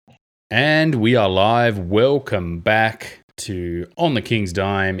And we are live. Welcome back to On the King's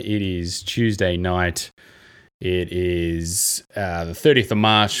Dime. It is Tuesday night. It is the 30th of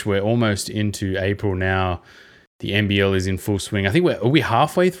March. We're almost into April now. The NBL is in full swing. I think are we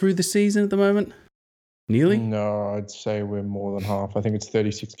halfway through the season at the moment? Nearly? No, I'd say we're more than half. I think it's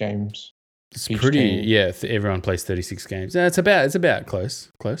 36 games. It's pretty, yeah. Everyone plays 36 games. It's about close.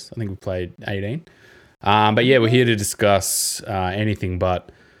 I think we played 18. But yeah, we're here to discuss anything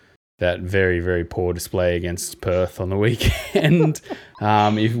but that very, very poor display against Perth on the weekend.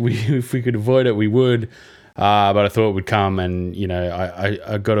 If we could avoid it, we would. But I thought it would come, and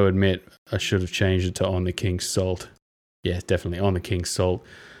I got to admit I should have changed it to On the King's Salt. Yeah, definitely On the King's Salt,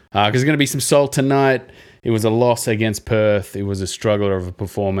 because there's going to be some salt tonight. It was a loss against Perth. It was a struggler of a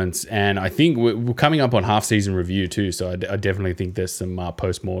performance, and I think we're coming up on half-season review too. So I definitely think there's some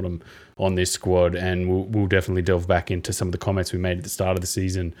post-mortem on this squad, and we'll definitely delve back into some of the comments we made at the start of the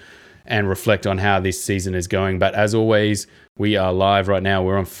season and reflect on how this season is going. But as always, we are live right now.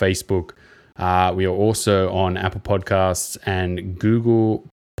 We're on Facebook. We are also on Apple Podcasts and Google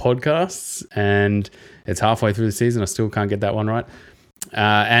Podcasts, and it's halfway through the season. I still can't get that one right.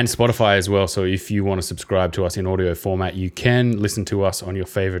 And Spotify as well. So if you want to subscribe to us in audio format, you can listen to us on your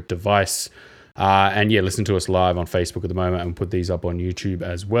favorite device. And yeah, listen to us live on Facebook at the moment, and put these up on YouTube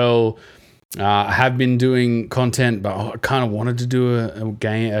as well. I have been doing content, but I kind of wanted to do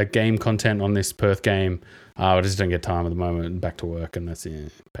a game content on this Perth game. I just don't get time at the moment. Back to work, and that's a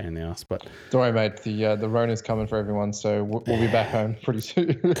pain in the ass. But don't worry, mate. The Rona's coming for everyone, so we'll be back home pretty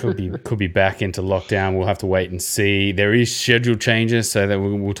soon. could be back into lockdown. We'll have to wait and see. There is schedule changes, so that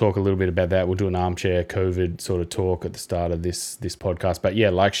we'll talk a little bit about that. We'll do an armchair COVID sort of talk at the start of this podcast. But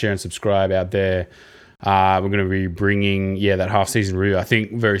yeah, like, share, and subscribe out there. We're going to be bringing that half-season review. I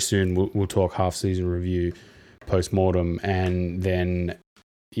think very soon we'll talk half-season review, post-mortem, and then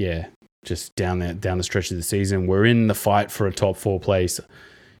just down the stretch of the season. We're in the fight for a top 4 place.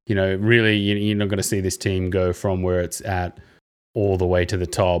 Really, you're not going to see this team go from where it's at all the way to the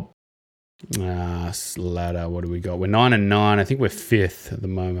top. Ladder, what do we got? We're 9-9. I think we're 5th at the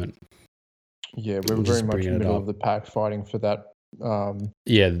moment. Yeah, we're very much in the middle of the pack, fighting for that. So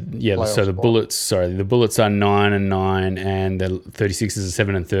the Bullets are 9-9, and the 36ers are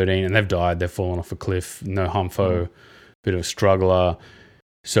 7-13, and they've died. They've fallen off a cliff. No Humfo, bit of a struggler.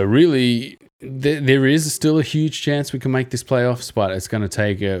 So really, there is still a huge chance we can make this playoffs, but it's going to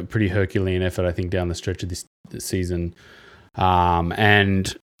take a pretty Herculean effort, I think, down the stretch of this season.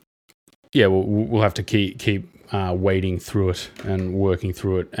 And yeah, we'll have to keep wading through it and working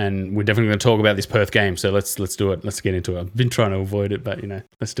through it. And we're definitely going to talk about this Perth game. So let's do it. Let's get into it. I've been trying to avoid it, but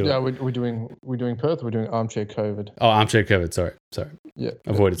let's do it. Yeah, we're doing Perth. We're doing armchair COVID. Oh, armchair COVID. Sorry. Yeah,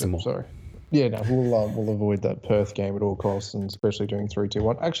 avoided some more. Sorry. Yeah, no, we'll avoid that Perth game at all costs, and especially doing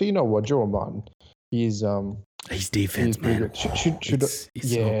 3-2-1. Actually, you know what? Jordan Martin, he's defense, man. It's not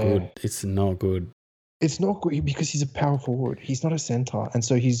good. It's not good. It's not good because he's a power forward. He's not a center, and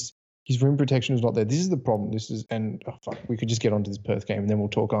so his rim protection is not there. This is the problem. We could just get onto this Perth game, and then we'll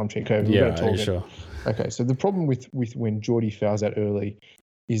talk armchair COVID. Yeah, sure. Okay, so the problem with when Geordie fouls out early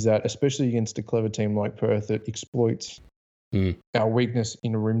is that, especially against a clever team like Perth that exploits our weakness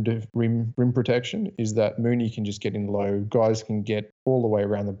in rim protection, is that Mooney can just get in low. Guys can get all the way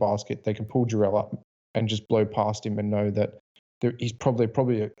around the basket. They can pull Jarrell up and just blow past him and know that he's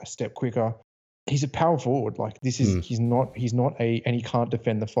probably a step quicker. He's a power forward. Like, this is he's not and he can't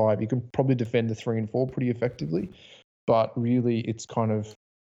defend the 5. He can probably defend the 3 and 4 pretty effectively, but really it's kind of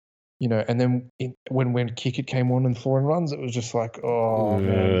and then when Kickett came on and 4 and runs, it was just like, oh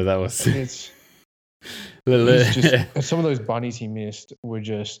man, that was some of those bunnies he missed were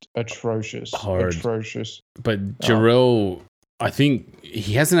just atrocious. But Jarrell, I think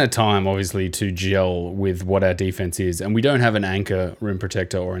he hasn't had time, obviously, to gel with what our defense is, and we don't have an anchor rim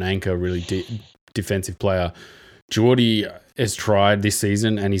protector or an anchor really defensive player. Geordie has tried this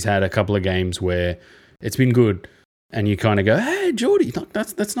season, and he's had a couple of games where it's been good, and you kind of go, hey, Geordie,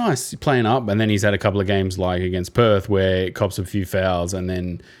 that's nice, playing up. And then he's had a couple of games like against Perth where it cops a few fouls, and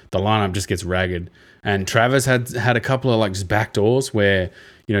then the lineup just gets ragged. And Travis had a couple of like just backdoors where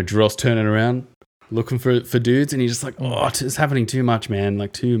Jarrell's turning around looking for dudes, and he's just like, oh, it's happening too much, man,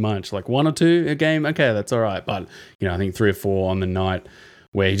 like too much. Like 1 or 2 a game, okay, that's all right. But I think 3 or 4 on the night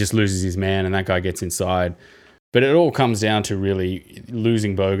where he just loses his man and that guy gets inside. But it all comes down to really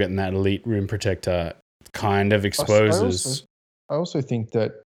losing Bogut, and that elite rim protector kind of exposes. I also think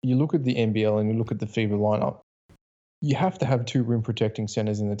that you look at the NBL and you look at the FIBA lineup, you have to have 2 rim protecting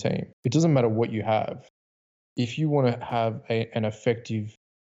centers in the team. It doesn't matter what you have. If you want to have an effective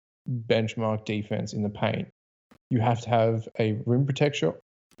benchmark defense in the paint, you have to have a rim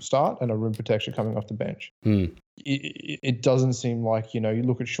start and a rim protector coming off the bench. Mm. It doesn't seem like, you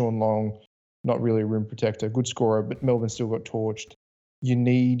look at Sean Long, not really a rim protector, good scorer, but Melbourne still got torched. You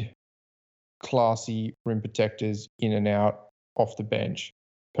need classy rim protectors in and out off the bench.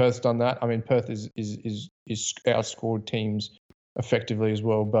 Perth's done that. I mean, Perth is outscored teams effectively as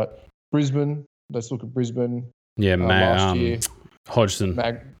well. But Brisbane, let's look at Brisbane. Yeah, last year, Hodgson.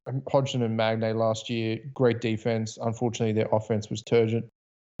 Hodgson and Magnay last year, great defense. Unfortunately, their offense was turgid.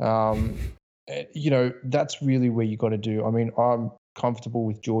 That's really where you got to do. I mean, I'm comfortable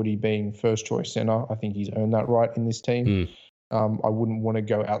with Geordie being first choice center. I think he's earned that right in this team. I wouldn't want to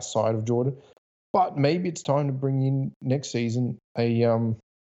go outside of Jordan, but maybe it's time to bring in next season a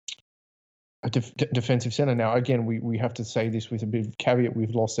defensive center. Now, again, we have to say this with a bit of caveat.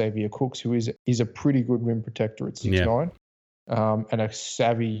 We've lost Xavier Cooks, who is a pretty good rim protector at 6'9", and a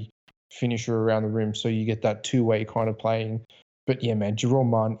savvy finisher around the rim. So you get that two-way kind of playing. But yeah, man, Jerome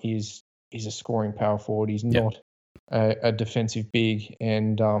Munn is a scoring power forward. He's not a defensive big,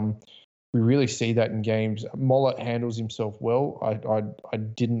 and we really see that in games. Mollett handles himself well. I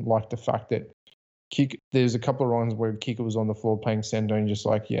didn't like the fact that there's a couple of runs where Kicker was on the floor playing center and just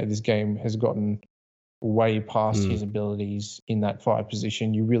like, this game has gotten way past his abilities in that 5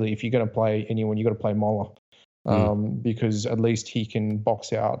 position. If you're going to play anyone, you got to play Moller, because at least he can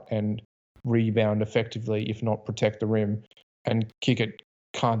box out and rebound effectively, if not protect the rim. And Kicker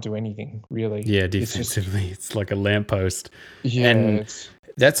can't do anything really. Yeah, defensively, it's like a lamppost. Yeah, and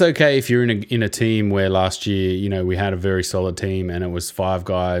that's okay if you're in a team where last year, we had a very solid team and it was 5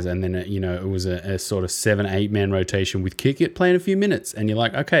 guys, and then it was a sort of 7-8 man rotation with Kickett playing a few minutes, and you're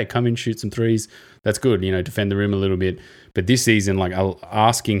like, okay, come in, shoot some threes. That's good. Defend the rim a little bit. But this season, like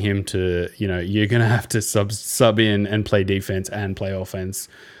asking him to, you're gonna have to sub in and play defense and play offense.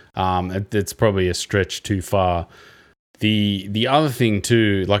 It's probably a stretch too far. The other thing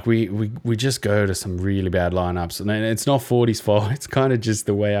too, like we just go to some really bad lineups, and it's not 40's fault. It's kind of just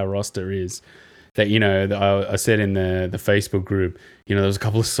the way our roster is. That I said in the Facebook group, there was a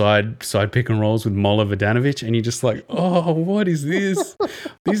couple of side pick and rolls with Moller Vodanovic, and you're just like, oh, what is this?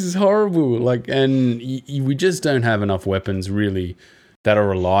 This is horrible. Like, and we just don't have enough weapons really that are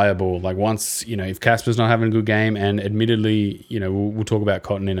reliable. Like once if Casper's not having a good game, and admittedly, we'll talk about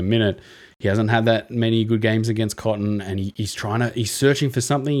Cotton in a minute. He hasn't had that many good games against Cotton, and he's searching for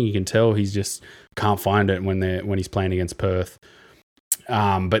something. You can tell he's just can't find it when he's playing against Perth.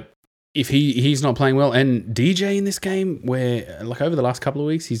 But if he's not playing well, and DJ in this game, where like over the last couple of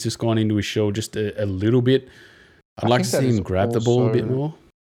weeks, he's just gone into his shell just a little bit. I'd like to see him grab the ball a bit more.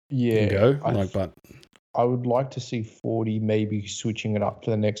 Yeah, and go. But I would like to see 40 maybe switching it up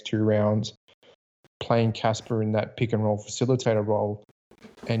for the next 2 rounds, playing Casper in that pick and roll facilitator role,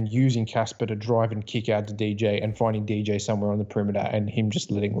 and using Casper to drive and kick out to DJ and finding DJ somewhere on the perimeter and him just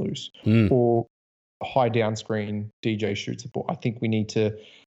letting loose. Or high down screen, DJ shoots the ball. I think we need to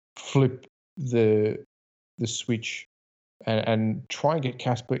flip the switch and try and get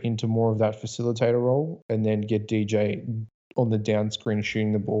Casper into more of that facilitator role, and then get DJ on the down screen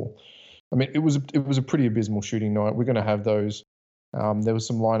shooting the ball. I mean, it was a pretty abysmal shooting night. We're going to have those. There was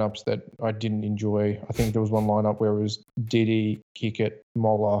some lineups that I didn't enjoy. I think there was one lineup where it was Diddy, Kickett,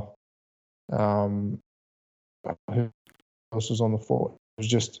 Moller. Who else was on the floor? It was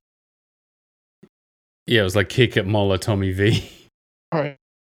just... Yeah, it was like Kickett, Moller, Tommy V. All right.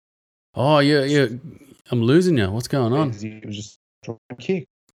 Oh, yeah. I'm losing you. What's going on? It was just trying to kick.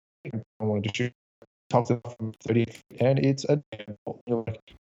 I wanted to shoot top from 30, and it's a ball.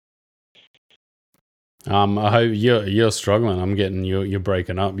 I hope you're struggling. I'm getting you're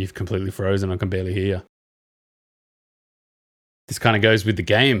breaking up. You've completely frozen. I can barely hear you. This kind of goes with the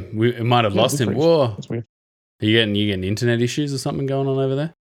game. We might have lost him. Whoa! That's weird. Are you getting internet issues or something going on over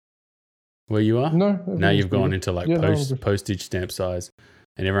there? Where you are? No. Now you've gone into like postage stamp size,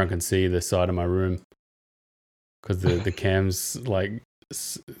 and everyone can see the side of my room because the cam's like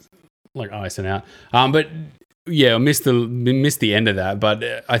icing out. But yeah, I missed the end of that.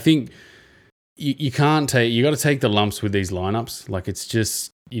 But I think. You got to take the lumps with these lineups. Like it's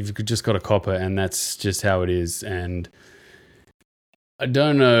just, you've just got to cop it, and that's just how it is. And I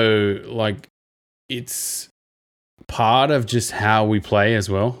don't know, like it's part of just how we play as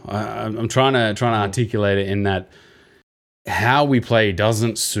well. I'm trying to articulate it in that how we play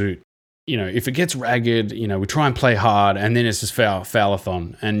doesn't suit, if it gets ragged, we try and play hard, and then it's just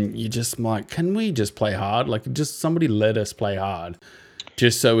foul-a-thon. And you just like, can we just play hard? Like just somebody let us play hard.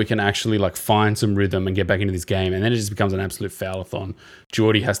 Just so we can actually like find some rhythm and get back into this game. And then it just becomes an absolute foul-a-thon.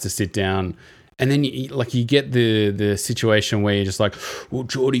 Geordie has to sit down And then you get the situation where you're just like, well,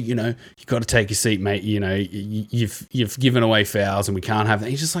 Geordie, you got to take your seat, mate. You've given away fouls and we can't have that.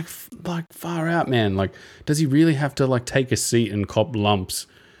 He's just like far out, man. Like, does he really have to like take a seat and cop lumps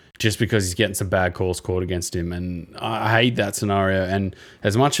just because he's getting some bad calls called against him? And I hate that scenario. And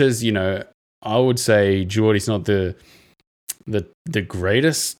as much as, I would say Geordie's not the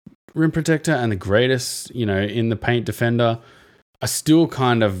greatest rim protector and the greatest, in the paint defender, I still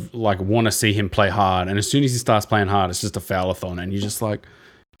kind of like want to see him play hard. And as soon as he starts playing hard, it's just a foul-a-thon. And you're just like,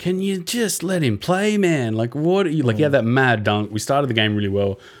 can you just let him play, man? Like, what? Like, he had that mad dunk. We started the game really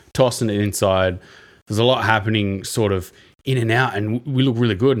well, tossing it inside. There's a lot happening sort of in and out, and we look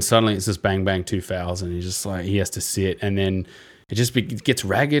really good. And suddenly it's just bang, bang, 2 fouls. And he's just like, he has to sit. And then it just gets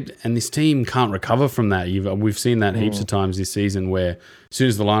ragged. And this team can't recover from that. We've seen that heaps of times this season where as soon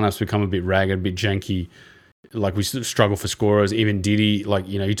as the lineups become a bit ragged, a bit janky, like we struggle for scorers. Even Diddy, like,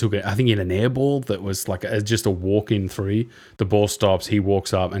 he took it, I think, in an air ball that was like just a walk-in 3. The ball stops, he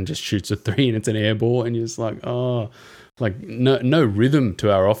walks up and just shoots a 3 and it's an air ball. And you're just like, oh, like no rhythm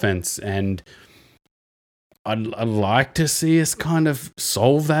to our offense. And I'd like to see us kind of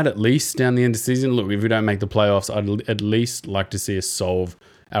solve that at least down the end of the season. Look, if we don't make the playoffs, I'd at least like to see us solve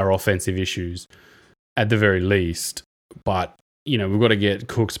our offensive issues at the very least. But we've got to get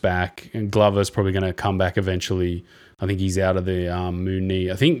Cooks back, and Glover's probably going to come back eventually. I think he's out of the moon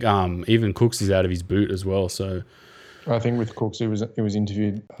knee. I think even Cooks is out of his boot as well. So I think with Cooks, he was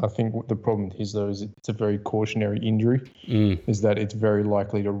interviewed. I think the problem is though is it's a very cautionary injury. Is that it's very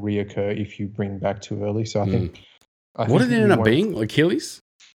likely to reoccur if you bring back too early. So I think. What did it end up being? Achilles?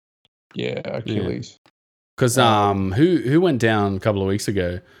 Yeah, Achilles. Because who went down a couple of weeks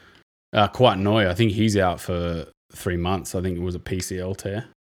ago? Quite Noy. I think he's out for 3 months. I think it was a PCL tear.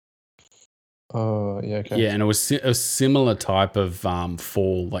 Oh, yeah, okay. Yeah, and it was a similar type of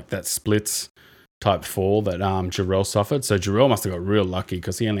fall, like that splits type fall that Jarrell suffered. So Jarrell must have got real lucky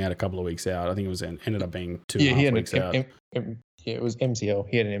because he only had a couple of weeks out. I think it was ended up being 2.5 weeks out. It was MCL.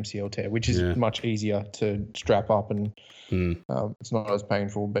 He had an MCL tear, which is much easier to strap up and it's not as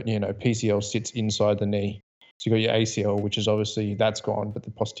painful. But, PCL sits inside the knee. So you got your ACL, which is obviously that's gone, but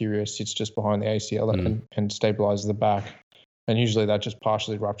the posterior sits just behind the ACL and stabilizes the back. And usually that just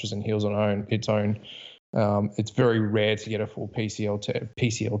partially ruptures and heals on its own. It's very rare to get a full PCL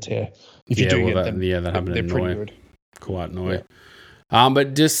tear. If you do get them, that happened in pretty good. Quite Noy.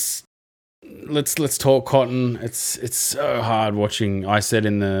 But just let's talk Cotton. It's so hard watching. I said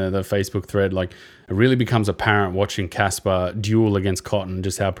in the Facebook thread, like, it really becomes apparent watching Casper duel against Cotton,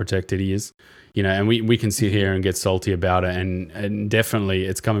 just how protected he is. And we can sit here and get salty about it, and definitely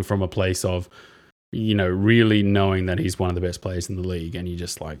it's coming from a place of, really knowing that he's one of the best players in the league, and you're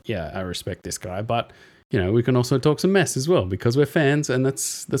just like, yeah, I respect this guy. But, we can also talk some mess as well because we're fans, and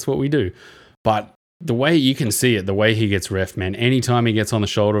that's what we do. But the way you can see it, the way he gets reffed, man, anytime he gets on the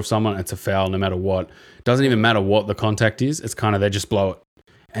shoulder of someone, it's a foul no matter what. Doesn't even matter what the contact is. It's kind of, they just blow it.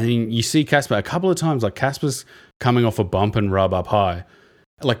 And then you see Casper a couple of times, like Casper's coming off a bump and rub up high,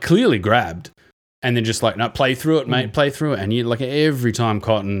 like clearly grabbed. And then just like, no, play through it, mate, play through it. And you like every time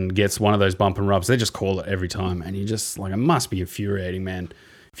Cotton gets one of those bump and rubs, they just call it every time. And you just like, it must be infuriating, man.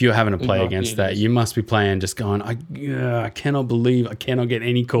 If you're having to play against that, you must be playing just going, I cannot believe I cannot get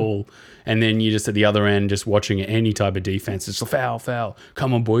any call. And then you're just at the other end, just watching any type of defense. It's a foul.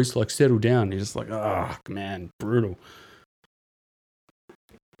 Come on, boys, like settle down. You're just like, oh, man, brutal.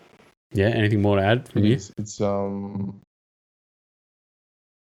 Yeah, anything more to add from you?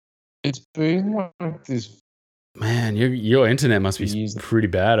 It's been like this. Man, your internet must be pretty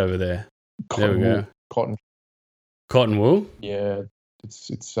bad over there. There we go. Cotton wool. Yeah, it's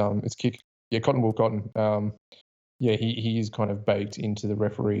kick. Yeah, cotton wool. Yeah, he is kind of baked into the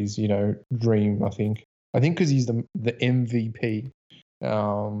referee's dream. I think because he's the MVP.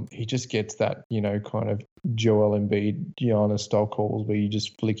 He just gets that kind of Joel Embiid, Giannis style calls where you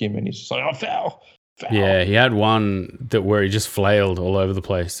just flick him and he's just like, oh, foul. Yeah, he had one where he just flailed all over the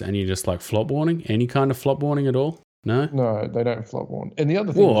place, and you just like flop warning, any kind of flop warning at all? No, they don't flop warn. And the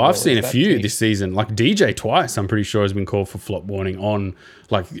other thing, I've seen a few this season. Like DJ twice, I'm pretty sure has been called for flop warning on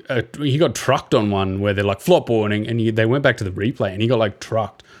like he got trucked on one where they're like flop warning, and they went back to the replay, and he got like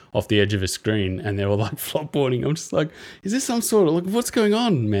trucked off the edge of his screen, and they were like flop warning. I'm just like, is this some sort of like what's going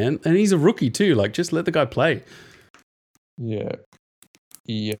on, man? And he's a rookie too. Like, just let the guy play. Yeah,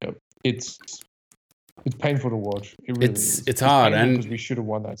 it's painful to watch. It really is. It's hard, and because we should have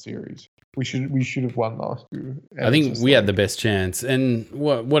won that series. We should have won last year. I think we had the best chance, and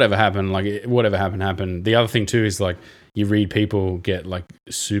whatever happened, happened. The other thing too is like you read people get like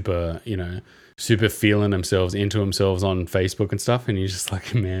super, super feeling themselves into themselves on Facebook and stuff, and you're just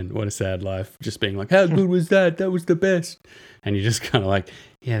like, man, what a sad life. Just being like, how good was that? That was the best. And you're just kind of like,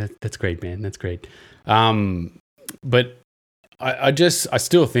 yeah, that's great, man. That's great. But I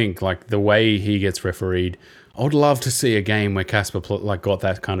still think like the way he gets refereed, I would love to see a game where Casper got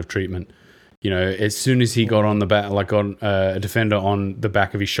that kind of treatment. As soon as he got on the back, like on a defender on the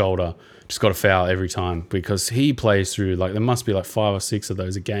back of his shoulder, just got a foul every time, because he plays through like, there must be like 5 or 6 of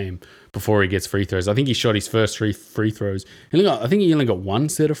those a game before he gets free throws. I think he shot his first 3 free throws. I think he only got 1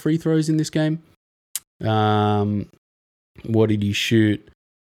 set of free throws in this game. What did he shoot?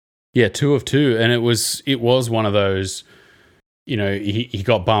 Yeah, 2 of 2, and it was one of those. He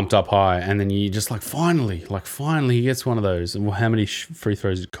got bumped up high, and then you just finally he gets one of those. And how many free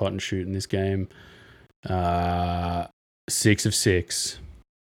throws did Cotton shoot in this game? 6 of 6.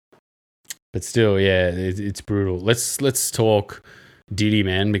 But still, yeah, it's brutal. Let's talk Diddy,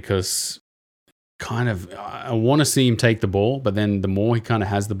 man, because kind of I want to see him take the ball, but then the more he kind of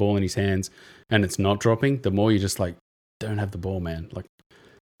has the ball in his hands and it's not dropping, the more you just don't have the ball, man. Like,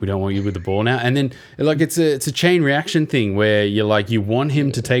 we don't want you with the ball now. And then it's a chain reaction thing where you want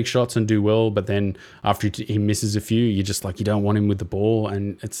him to take shots and do well, but then after he misses a few, you just you don't want him with the ball,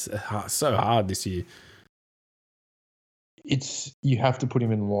 and it's so hard this year. You have to put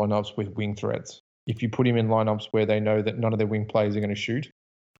him in lineups with wing threats. If you put him in lineups where they know that none of their wing players are going to shoot,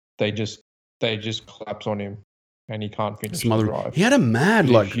 they just collapse on him, and he can't finish the drive. He had a mad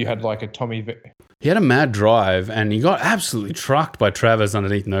you had a Tommy. He had a mad drive, and he got absolutely trucked by Travers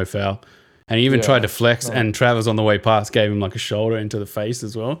underneath, no foul. And he even tried to flex, and Travers on the way past gave him a shoulder into the face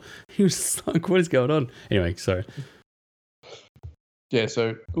as well. He was just like, what is going on? Anyway, sorry. Yeah,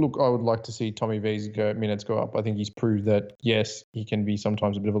 so look, I would like to see Tommy V's minutes go up. I think he's proved that, yes, he can be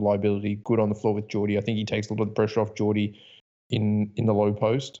sometimes a bit of a liability, good on the floor with Geordie. I think he takes a lot of the pressure off Geordie in the low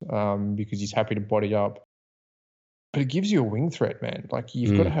post because he's happy to body up. But it gives you a wing threat, man.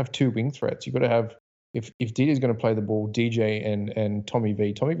 You've got to have 2 wing threats. You've got to have, if Diddy's going to play the ball, DJ and Tommy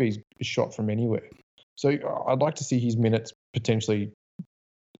V. Tommy V's shot from anywhere. So I'd like to see his minutes potentially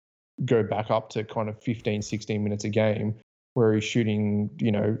go back up to kind of 15, 16 minutes a game, where he's shooting,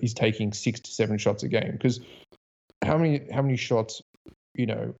 he's taking 6 to 7 shots a game. Because how many shots,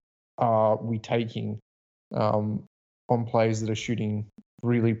 are we taking on players that are shooting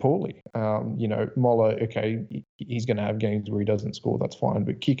really poorly? Moller, okay, he's going to have games where he doesn't score, that's fine,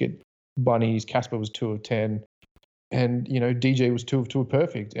 but kick it. Bunnies, Casper was 2 of 10, and DJ was 2 of 2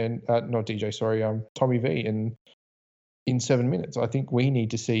 perfect, and not DJ, sorry, Tommy V in 7 minutes. I think we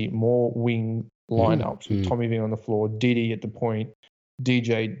need to see more wing lineups with Tommy V on the floor, Diddy at the point,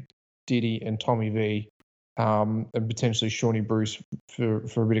 DJ, Diddy, and Tommy V, and potentially Shawnee Bruce for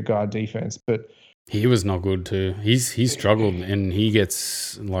a bit of guard defense, but. He was not good too. He's struggled, and he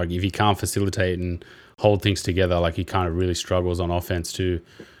gets if he can't facilitate and hold things together, he kind of really struggles on offense too.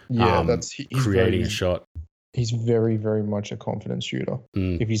 Yeah, he's creating a shot. He's very, very much a confidence shooter.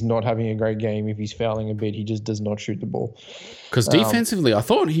 If he's not having a great game, if he's fouling a bit, he just does not shoot the ball. Because defensively, I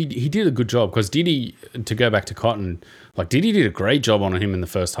thought he did a good job. Because Diddy, to go back to Cotton, Diddy did a great job on him in the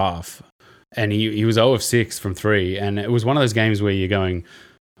first half, and he was 0 of 6 from 3, and it was one of those games where you're going,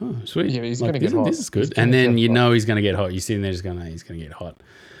 oh, sweet. Yeah, he's going to get hot. This is good. And then he's going to get hot. You're sitting there just going, he's going to get hot.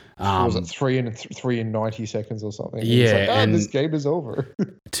 Was it 3 in 90 seconds or something? Yeah. And this game is over.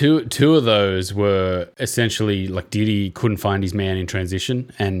 Two of those were essentially Diddy couldn't find his man in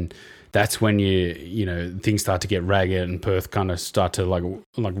transition. And that's when things start to get ragged and Perth kind of start to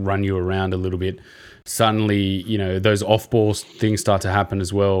run you around a little bit. Suddenly, those off-ball things start to happen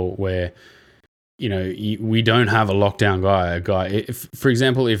as well where, we don't have a lockdown guy. If, for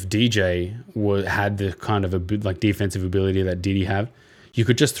example, if DJ had the kind of defensive ability that Diddy have, you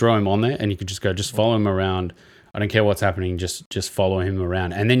could just throw him on there and you could just follow him around. I don't care what's happening, just follow him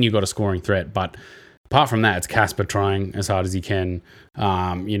around. And then you've got a scoring threat. But apart from that, it's Casper trying as hard as he can.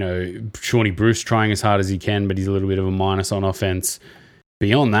 Shawnee Bruce trying as hard as he can, but he's a little bit of a minus on offense.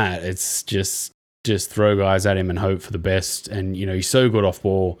 Beyond that, it's just throw guys at him and hope for the best. And, he's so good off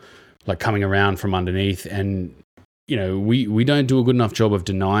ball, coming around from underneath. And, we don't do a good enough job of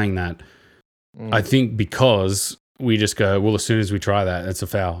denying that. I think because we just go, well, as soon as we try that, it's a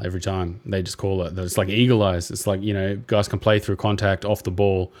foul every time. They just call it. It's like eagle eyes. It's guys can play through contact off the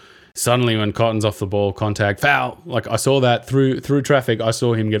ball. Suddenly when Cotton's off the ball, contact, foul. I saw that through traffic. I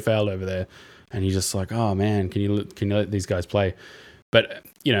saw him get fouled over there. And you're just like, oh man, can you let these guys play? But,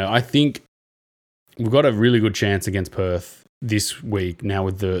 I think we've got a really good chance against Perth this week now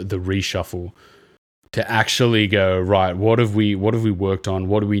with the reshuffle to actually go, right, what have we worked on?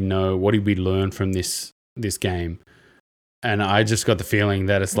 What do we know? What did we learn from this game? And I just got the feeling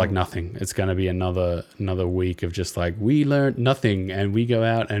that it's like nothing. It's going to be another week of just like, we learned nothing, and we go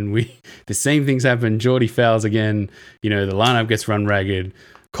out and the same things happen. Geordie fouls again. The lineup gets run ragged.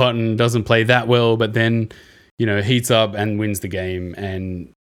 Cotton doesn't play that well, but then, heats up and wins the game.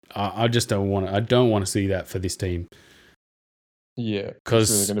 And I just don't want to see that for this team. Yeah, because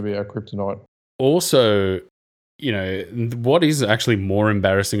it's really going to be our kryptonite. Also, what is actually more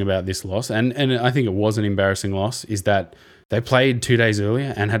embarrassing about this loss, and I think it was an embarrassing loss, is that they played 2 days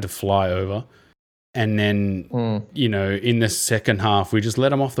earlier and had to fly over. And then, in the second half, we just let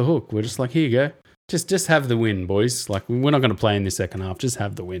them off the hook. We're just like, here you go. Just have the win, boys. Like, we're not going to play in the second half. Just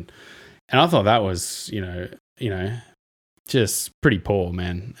have the win. And I thought that was, just pretty poor,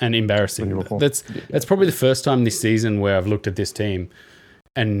 man, and embarrassing. That's probably the first time this season where I've looked at this team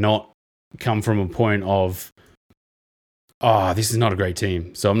and not come from a point of, this is not a great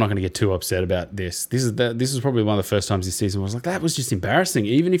team, so I'm not going to get too upset about this. This is probably one of the first times this season where I was like, that was just embarrassing.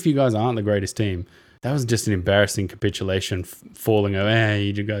 Even if you guys aren't the greatest team, that was just an embarrassing capitulation, falling over. Hey,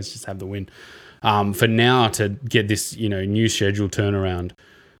 you guys just have the win. For now to get this, new schedule turnaround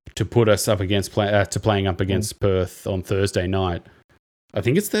to put us up against playing up against Perth on Thursday night. I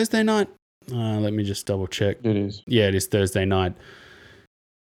think it's Thursday night. Let me just double check. It is. Yeah, it is Thursday night.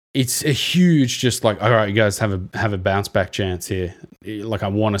 It's a huge, just like, all right, you guys have a bounce back chance here. Like, I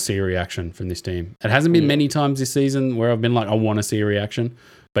want to see a reaction from this team. It hasn't been many times this season where I've been like, I want to see a reaction,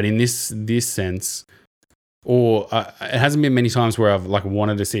 but in this sense, or it hasn't been many times where I've like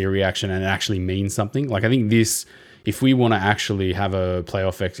wanted to see a reaction and it actually means something. Like, I think this, if we want to actually have a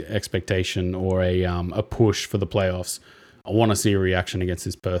playoff expectation or a push for the playoffs, I want to see a reaction against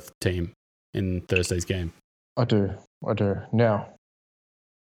this Perth team in Thursday's game. I do. Now,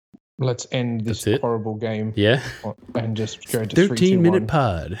 let's end this horrible game. Yeah. And just go to 13-minute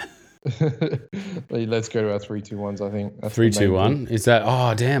pod. Let's go to our 3-2-1s, I think. 3-2-1? Is that...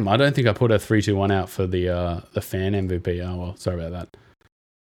 Oh, damn. I don't think I put a 3-2-1 out for the fan MVP. Oh, well. Sorry about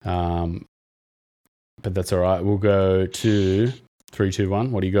that. But that's all right. We'll go to 3-2-1.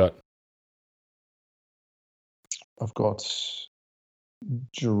 What do you got? I've got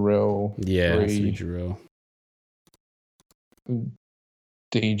Jarrell. Yeah, 3. Jarrell.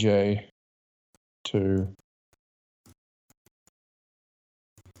 DJ 2.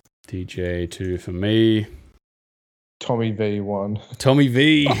 DJ 2 for me. Tommy V 1. Tommy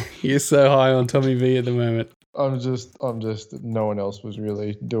V. You're so high on Tommy V at the moment. I'm just. No one else was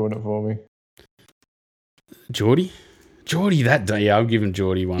really doing it for me. Geordie, that day. Yeah, I'm giving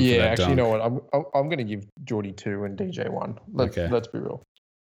Geordie 1 for that dunk. Yeah, actually, you know what? I'm going to give Geordie 2 and DJ 1. Let's be real.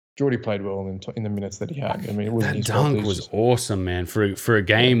 Geordie played well in the minutes that he had. I mean, it wasn't his fault. That dunk was awesome, man. For a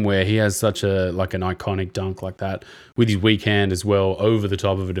game where he has such an iconic dunk like that, with his weak hand as well, over the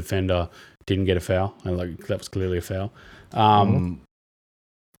top of a defender, didn't get a foul. And that was clearly a foul.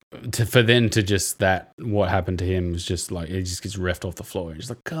 For then to just that, what happened to him was just like, he just gets reffed off the floor. He's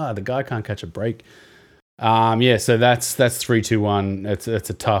like, God, the guy can't catch a break. Yeah, so that's 3-2-1. It's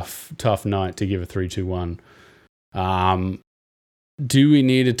a tough night to give a 3-2-1. Do we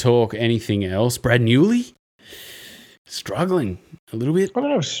need to talk anything else? Brad Newley? Struggling a little bit. I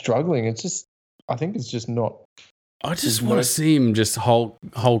don't know, struggling. It's just, I think it's just not. I just want to see him just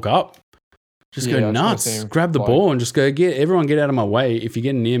hulk up. Just go nuts. Grab the ball and just go, everyone get out of my way. If you're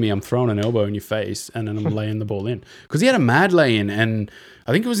getting near me, I'm throwing an elbow in your face and then I'm laying the ball in. Because he had a mad lay in, and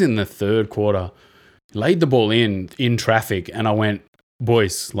I think it was in the third quarter. Laid the ball in traffic, and I went,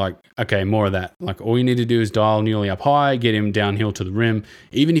 boys, like, okay, more of that. Like, all you need to do is dial Newley up high, get him downhill to the rim.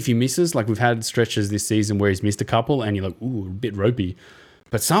 Even if he misses, like we've had stretches this season where he's missed a couple and you're like, ooh, a bit ropey.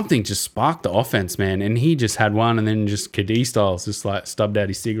 But something just sparked the offense, man. And he just had one, and then just KD styles, just like stubbed out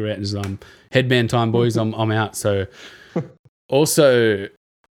his cigarette and was headband time, boys, I'm out. So also,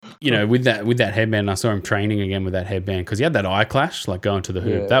 with that headband, I saw him training again with that headband because he had that eye clash, like going to the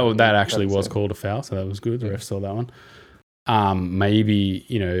hoop. That actually was called a foul, so that was good. The ref saw that one.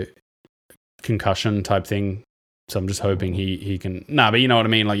 Maybe, concussion type thing. So I'm just hoping he can. But you know what I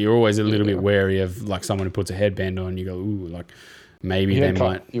mean? Like, you're always a little bit wary of like someone who puts a headband on. You go, ooh, like maybe they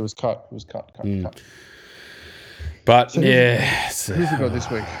might. It was cut. Cut. But so who've we got this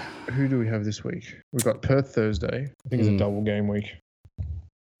week? Who do we have this week? We've got Perth Thursday. I think it's a double game week.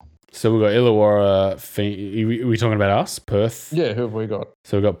 So we've got Illawarra. Are we talking about us? Perth? Yeah, who have we got?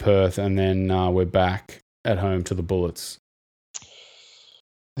 So we've got Perth, and then we're back at home to the Bullets.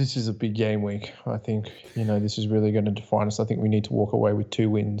 This is a big game week. I think, this is really going to define us. I think we need to walk away with 2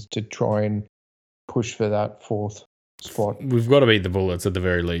 wins to try and push for that 4th spot. We've got to beat the Bullets at the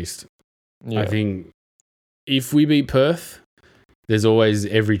very least. Yeah. I think if we beat Perth, there's always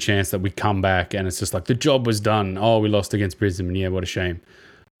every chance that we come back and it's just like the job was done. Oh, we lost against Brisbane. Yeah, what a shame.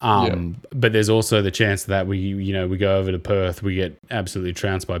 But there's also the chance that we go over to Perth, we get absolutely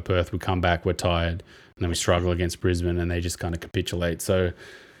trounced by Perth, we come back, we're tired, and then we struggle against Brisbane and they just kind of capitulate. So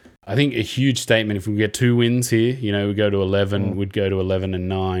I think a huge statement, if we get 2 wins here, we go to 11, we'd go to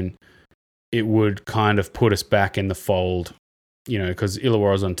 11-9, it would kind of put us back in the fold, because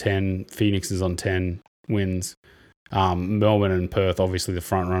Illawarra's on 10, Phoenix is on 10 wins. Melbourne and Perth, obviously the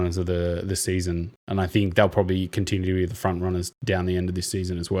front runners of the season, and I think they'll probably continue to be the front runners down the end of this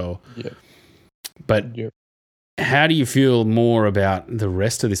season as well. Yeah. But how do you feel more about the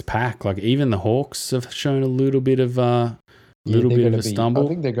rest of this pack? Like even the Hawks have shown a little bit of a stumble. I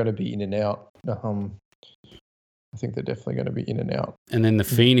think they're going to be in and out. I think they're definitely going to be in and out. And then the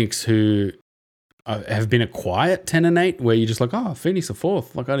Phoenix, who have been a quiet 10-8, where you're just like, oh, Phoenix are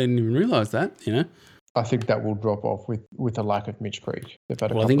 4th. Like I didn't even realize that. I think that will drop off with the lack of Mitch Creek. They've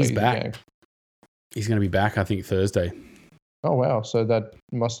had I think he's back. He's going to be back, I think, Thursday. Oh, wow. So that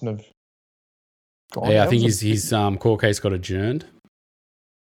mustn't have gone. Yeah, I think his court case got adjourned.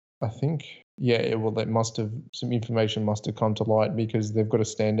 I think, that some information must have come to light because they've got a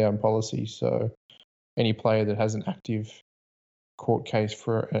stand-down policy. So any player that has an active court case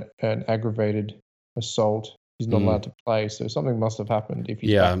for an aggravated assault is not allowed to play, so something must have happened. If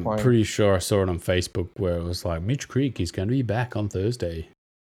he's I'm pretty sure I saw it on Facebook where it was like Mitch Creek is going to be back on Thursday,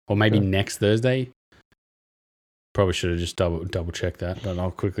 or maybe next Thursday. Probably should have just double checked that, but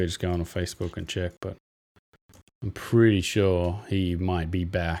I'll quickly just go on Facebook and check. But I'm pretty sure he might be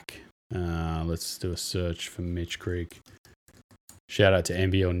back. Let's do a search for Mitch Creek. Shout out to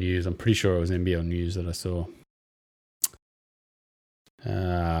NBL News. I'm pretty sure it was NBL News that I saw.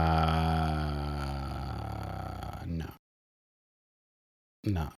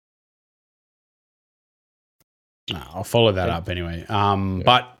 No, I'll follow that up anyway.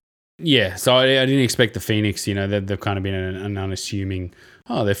 But yeah, so I didn't expect the Phoenix. They've kind of been an unassuming.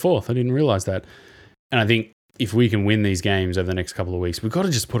 Oh, they're 4th. I didn't realize that. And I think if we can win these games over the next couple of weeks, we've got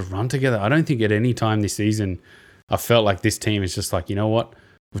to just put a run together. I don't think at any time this season I felt like this team is just like, you know what,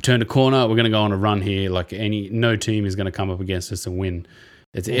 we've turned a corner. We're going to go on a run here. Like no team is going to come up against us and win.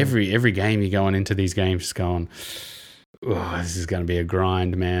 It's every game you're going into these games just going, oh, this is going to be a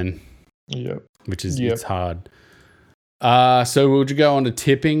grind, man. Yep. Which is it's hard. So we'll go on to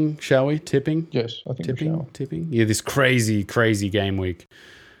tipping, shall we? Tipping? Yes, I think we shall. Tipping? Yeah, this crazy, crazy game week.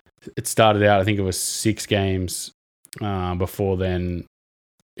 It started out, I think it was 6 games before then,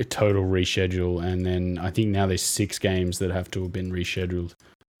 a total reschedule. And then I think now there's 6 games that have to have been rescheduled.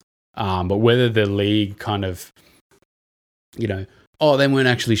 But whether the league kind of, they weren't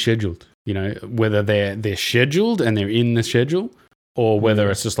actually scheduled. Whether they're scheduled and they're in the schedule, or whether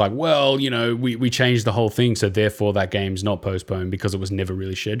it's just like, well, we changed the whole thing, so therefore that game's not postponed because it was never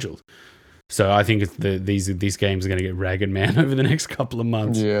really scheduled. So I think these games are going to get ragged, man, over the next couple of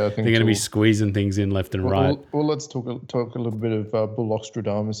months. Yeah, I think they're going to be squeezing things in left and right. Well, let's talk a little bit of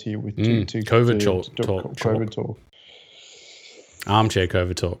Bullockstradamus here with COVID talk. Armchair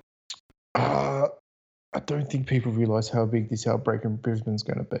COVID talk. I don't think people realise how big this outbreak in Brisbane's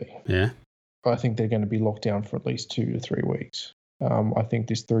going to be. Yeah. I think they're going to be locked down for at least 2 to 3 weeks. I think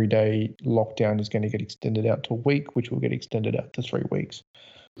this 3-day lockdown is going to get extended out to a week, which will get extended out to 3 weeks.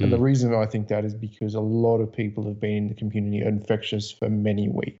 And the reason I think that is because a lot of people have been in the community infectious for many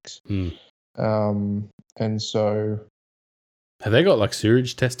weeks. And so... Have they got like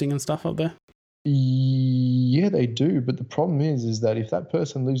sewage testing and stuff up there? Yeah, they do. But the problem is that if that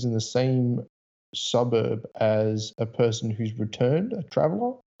person lives in the same suburb as a person who's returned, a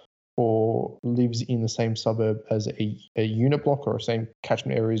traveller, or lives in the same suburb as a unit block or a same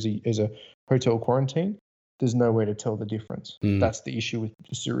catchment area as a hotel quarantine, there's nowhere to tell the difference. That's the issue with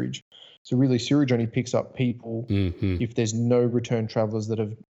the sewage. So really, sewage only picks up people if there's no return travellers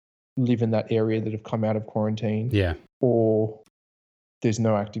that live in that area that have come out of quarantine. Yeah. Or there's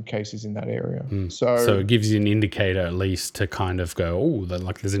no active cases in that area. So it gives you an indicator at least to kind of go, oh,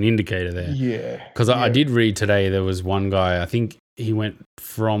 there's an indicator there. Yeah. Because I did read today there was one guy, I think he went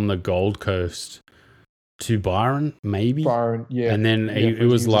from the Gold Coast to Byron, maybe. Byron, yeah. And then it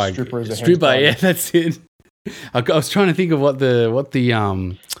was like stripper, yeah, that's it. I was trying to think of what the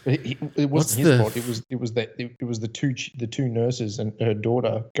it wasn't his fault. It was the two nurses and her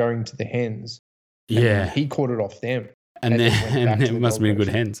daughter going to the hens. Yeah, he caught it off them, and then it must have been good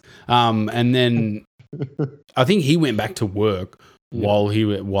hens. And then I think he went back to work while he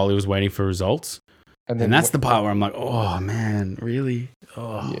was waiting for results. And that's the part where I'm like, oh man, really?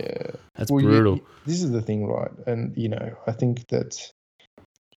 Oh, yeah, that's brutal. This is the thing, right? And I think that.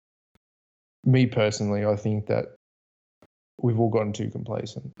 Me personally, I think that we've all gotten too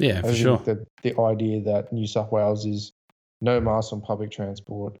complacent. Yeah, I for think sure. that the idea that New South Wales is no masks on public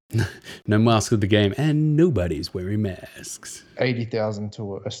transport, No mask of the game, and nobody's wearing masks. 80,000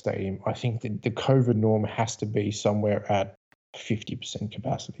 to a stadium. I think that the COVID norm has to be somewhere at 50%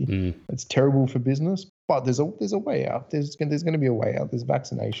 capacity. It's terrible for business, but there's a way out. There's going to be a way out. There's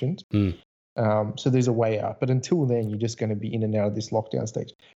vaccinations. So there's a way out. But until then, you're just going to be in and out of this lockdown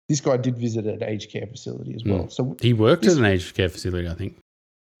stage. This guy did visit an aged care facility as well. So he worked at an aged care facility, I think.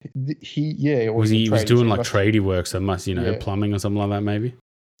 He was doing like tradie work, so must plumbing or something like that maybe.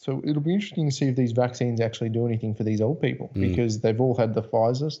 So it'll be interesting to see if these vaccines actually do anything for these old people, because they've all had the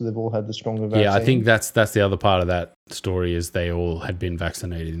Pfizer, so they've all had the stronger vaccine. Yeah, I think that's the other part of that story is they all had been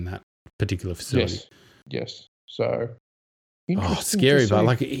vaccinated in that particular facility. Yes. So scary, but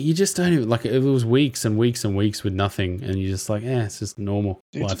like you just don't even, like, it was weeks and weeks and weeks with nothing, and you're just like, it's just normal.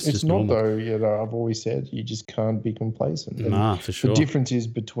 Life's just normal. It's not though. I've always said you just can't be complacent. Nah, for sure. The difference is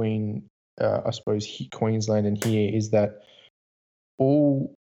between, I suppose, Queensland and here is that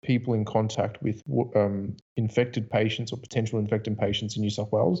all people in contact with infected patients or potential infected patients in New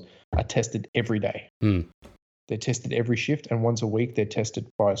South Wales are tested every day. They're tested every shift, and once a week they're tested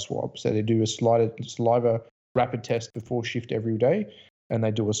by a swab. So they do a saliva rapid test before shift every day, and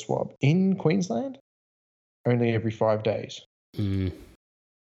they do a swab. In Queensland, only every 5 days.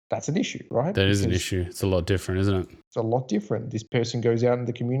 That's an issue, right? That is an issue. It's a lot different, isn't it? It's a lot different. This person goes out in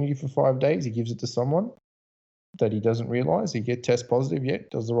the community for 5 days. He gives it to someone that he doesn't realise. He gets test positive,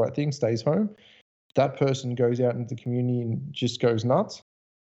 does the right thing, stays home. That person goes out into the community and just goes nuts,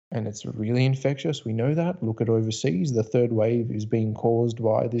 and it's really infectious. We know that. Look at overseas. The third wave is being caused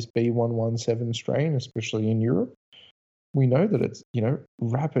by this B117 strain, especially in Europe. We know that it's,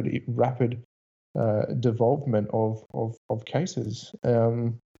 rapid development of cases.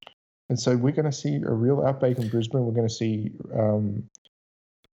 And so we're going to see a real outbreak in Brisbane. We're going to see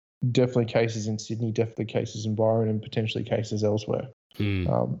definitely cases in Sydney, definitely cases in Byron, and potentially cases elsewhere.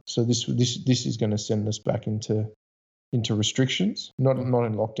 So this is going to send us back into restrictions, not in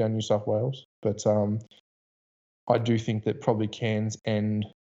lockdown New South Wales, but I do think that probably Cairns and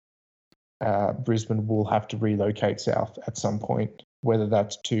Brisbane will have to relocate south at some point, whether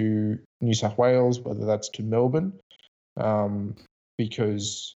that's to New South Wales, whether that's to Melbourne,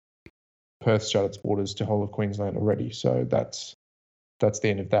 because Perth shut its borders to whole of Queensland already. So that's the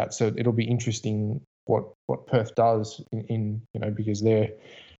end of that. So it'll be interesting what Perth does in because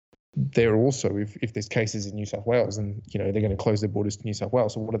they're also, if there's cases in New South Wales, and they're going to close their borders to New South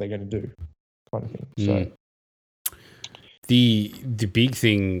Wales, so what are they going to do, kind of thing. So the big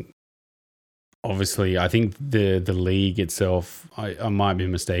thing, obviously, I think the league itself, I might be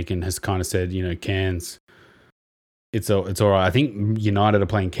mistaken, has kind of said, Cairns, it's all right. I think United are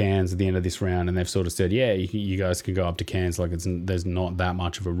playing Cairns at the end of this round, and they've sort of said, you guys can go up to Cairns, like there's not that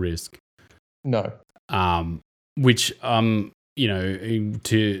much of a risk. No. Which to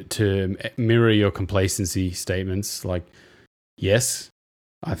mirror your complacency statements, like, yes,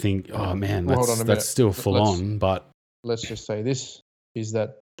 I think, that's still full on, but let's just say this is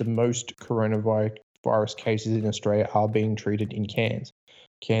that the most coronavirus cases in Australia are being treated in Cairns.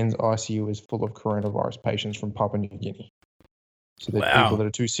 Cairns ICU is full of coronavirus patients from Papua New Guinea. So there's people that are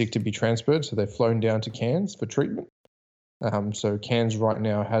too sick to be transferred, so they've flown down to Cairns for treatment. So Cairns right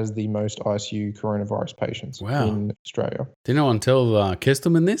now has the most ICU coronavirus patients in Australia. Did no one tell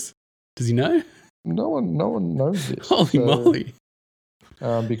Kestelman this? Does he know? No one knows this. Holy moly!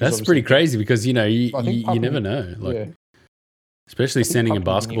 That's pretty crazy because you never know. Especially sending a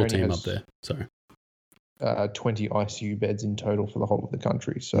basketball team up there. Sorry. 20 ICU beds in total for the whole of the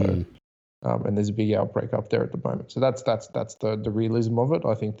country. So, and there's a big outbreak up there at the moment. So that's the realism of it.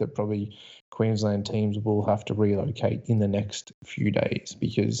 I think that probably Queensland teams will have to relocate in the next few days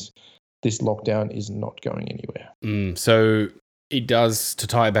because this lockdown is not going anywhere. So it does, to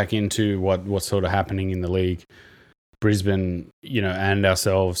tie it back into what's sort of happening in the league, Brisbane, and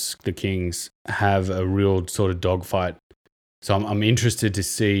ourselves, the Kings, have a real sort of dogfight. So I'm interested to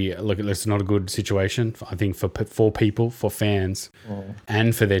see. Look, it's not a good situation, I think, for people, for fans,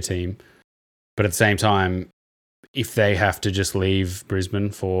 and for their team. But at the same time, if they have to just leave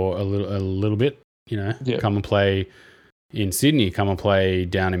Brisbane for a little bit, come and play in Sydney, come and play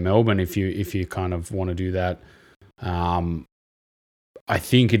down in Melbourne, if you kind of want to do that. I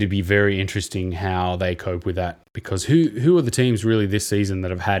think it'd be very interesting how they cope with that, because who are the teams really this season that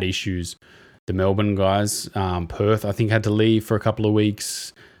have had issues? The Melbourne guys, Perth, I think, had to leave for a couple of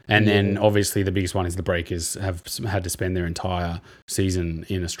weeks. And then obviously the biggest one is the Breakers have had to spend their entire season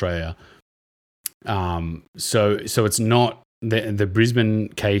in Australia. So it's not, the Brisbane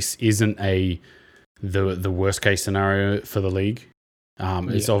case isn't a the worst case scenario for the league.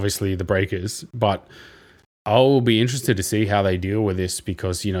 It's obviously the Breakers, but I'll be interested to see how they deal with this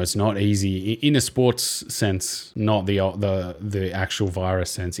because, you know, it's not easy in a sports sense, not the actual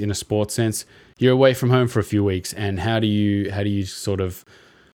virus sense. In a sports sense, you're away from home for a few weeks, and how do you sort of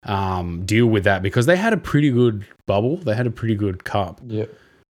deal with that? Because they had a pretty good bubble, they had a pretty good cup. Yeah.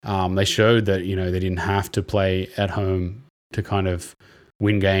 They showed that, you know, they didn't have to play at home to kind of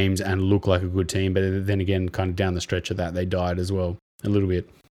win games and look like a good team, but then again, kind of down the stretch of that, they died as well a little bit.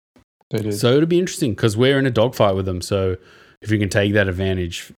 So it'll be interesting because we're in a dogfight with them. So if we can take that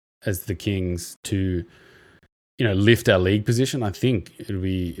advantage as the Kings to, you know, lift our league position, I think it'll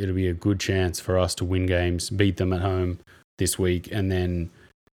be a good chance for us to win games, beat them at home this week, and then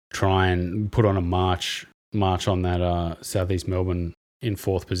try and put on a march on that Southeast Melbourne in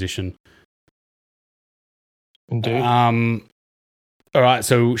 4th position. Indeed. All right.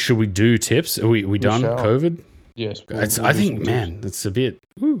 So should we do tips? Are we done? COVID? Yes. I think, man, that's a bit.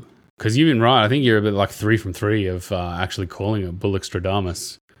 Woo. Because you've been right. I think you're a bit like 3 from 3 of actually calling it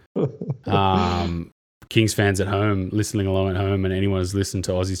Bullock-Stradamus. Kings fans at home, listening along at home, and anyone who's listened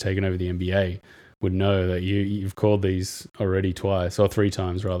to Aussies taking over the NBA would know that you've called these already twice, or 3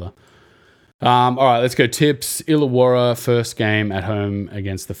 times rather. All right, let's go tips. Illawarra, first game at home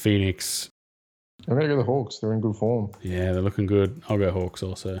against the Phoenix. I'm going to go the Hawks. They're in good form. Yeah, they're looking good. I'll go Hawks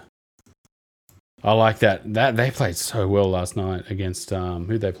also. I like that. They played so well last night against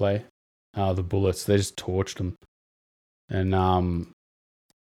who'd they play? The Bullets. They just torched them. And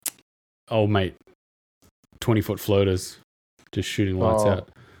old mate, 20-foot floaters, just shooting lights out.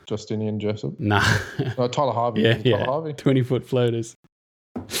 Justinian Jessup. Nah. Tyler Harvey. Yeah. Tyler Harvey. 20-foot floaters.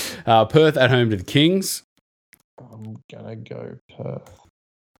 Perth at home to the Kings. I'm gonna go Perth.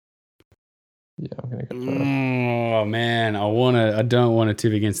 Yeah, I'm gonna go Perth. Oh man, I don't want to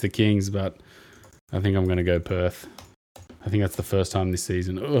tip against the Kings, but I think I'm gonna go Perth. I think that's the first time this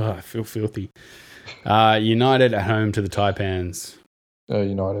season. Oh, I feel filthy. United at home to the Taipans.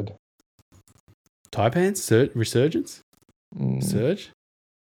 United. Taipans? Resurgence? Surge?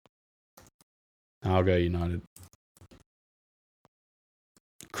 I'll go United.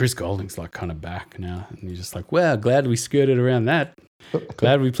 Chris Golding's like kind of back now. And you're just like, wow, glad we skirted around that.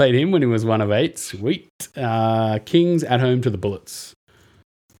 Glad we played him when he was 1 of 8. Sweet. Kings at home to the Bullets.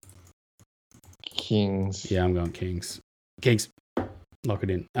 Kings. Yeah, I'm going Kings. Kings. Lock it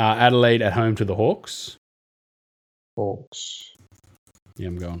in. Adelaide at home to the Hawks. Hawks. Yeah,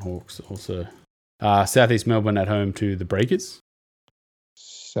 I'm going Hawks also. Southeast Melbourne at home to the Breakers.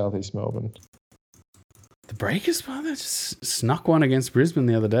 Southeast Melbourne. The Breakers, well, they just snuck one against Brisbane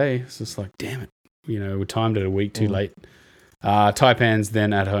the other day. It's just like, damn it. You know, we timed it a week too late. Taipans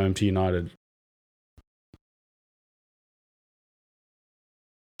then at home to United.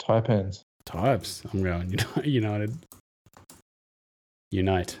 Taipans. Types. I'm going United.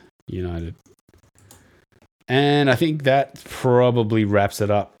 United. And I think that probably wraps it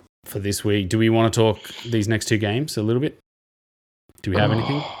up for this week. Do we want to talk these next 2 games a little bit? Do we have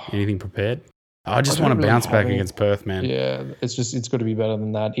anything? Anything prepared? I just want to bounce back against Perth, man. Yeah, it's got to be better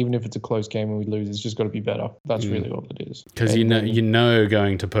than that. Even if it's a close game and we lose, it's just got to be better. That's really all it is. Because you know,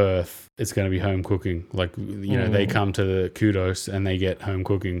 going to Perth, it's going to be home cooking. Like, you know, they come to the Kudos and they get home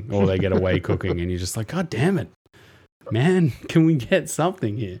cooking, or they get away cooking, and you're just like, God damn it, man! Can we get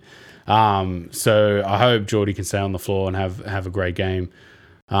something here? So I hope Geordie can stay on the floor and have a great game.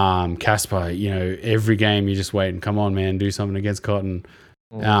 Casper, you know, every game you're just waiting. Come on, man, do something against Cotton.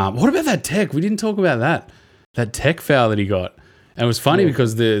 What about that tech? We didn't talk about that. That tech foul that he got. And it was funny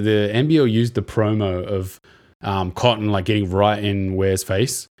because the NBL used the promo of Cotton like getting right in Ware's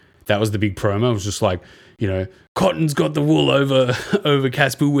face. That was the big promo. It was just like, you know, Cotton's got the wool over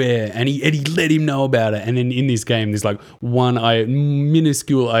Casper Ware, and he let him know about it. And then in this game, there's like one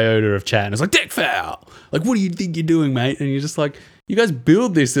minuscule iota of chat, and it's like, tech foul. Like, what do you think you're doing, mate? And you're just like, you guys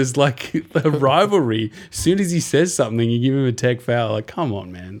build this as like a rivalry. As soon as he says something, you give him a tech foul. Like, come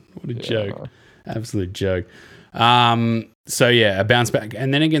on, man. What a joke. Absolute joke. So, yeah, a bounce back.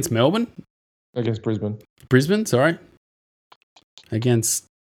 And then against Melbourne? Against Brisbane. Against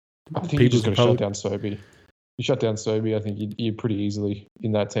I think you just got to shut down Sobey. You shut down Sobey, I think you're pretty easily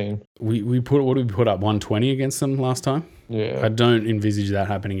in that team. What did we put up, 120 against them last time? Yeah. I don't envisage that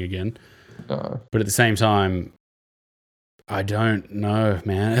happening again. No. But at the same time, I don't know,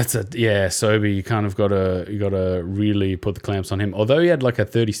 man. Sobey, you kind of gotta really put the clamps on him. Although he had like a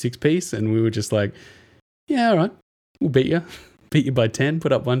 36 piece, and we were just like, yeah, all right, we'll beat you by 10,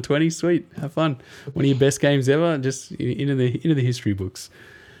 put up 120, sweet, have fun. One of your best games ever, just into the history books.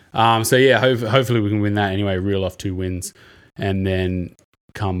 So yeah, hopefully we can win that anyway. Reel off 2 wins, and then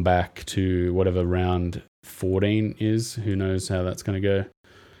come back to whatever round 14 is. Who knows how that's going to go.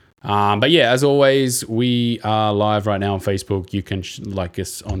 But yeah, as always, we are live right now on Facebook. You can like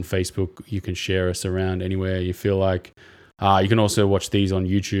us on Facebook. You can share us around anywhere you feel like. You can also watch these on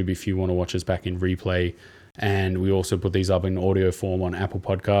YouTube if you want to watch us back in replay. And we also put these up in audio form on Apple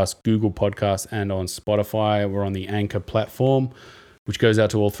Podcasts, Google Podcasts, and on Spotify. We're on the Anchor platform, which goes out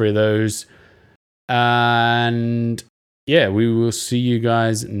to all three of those. And yeah, we will see you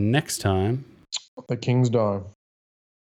guys next time. The King's Dime.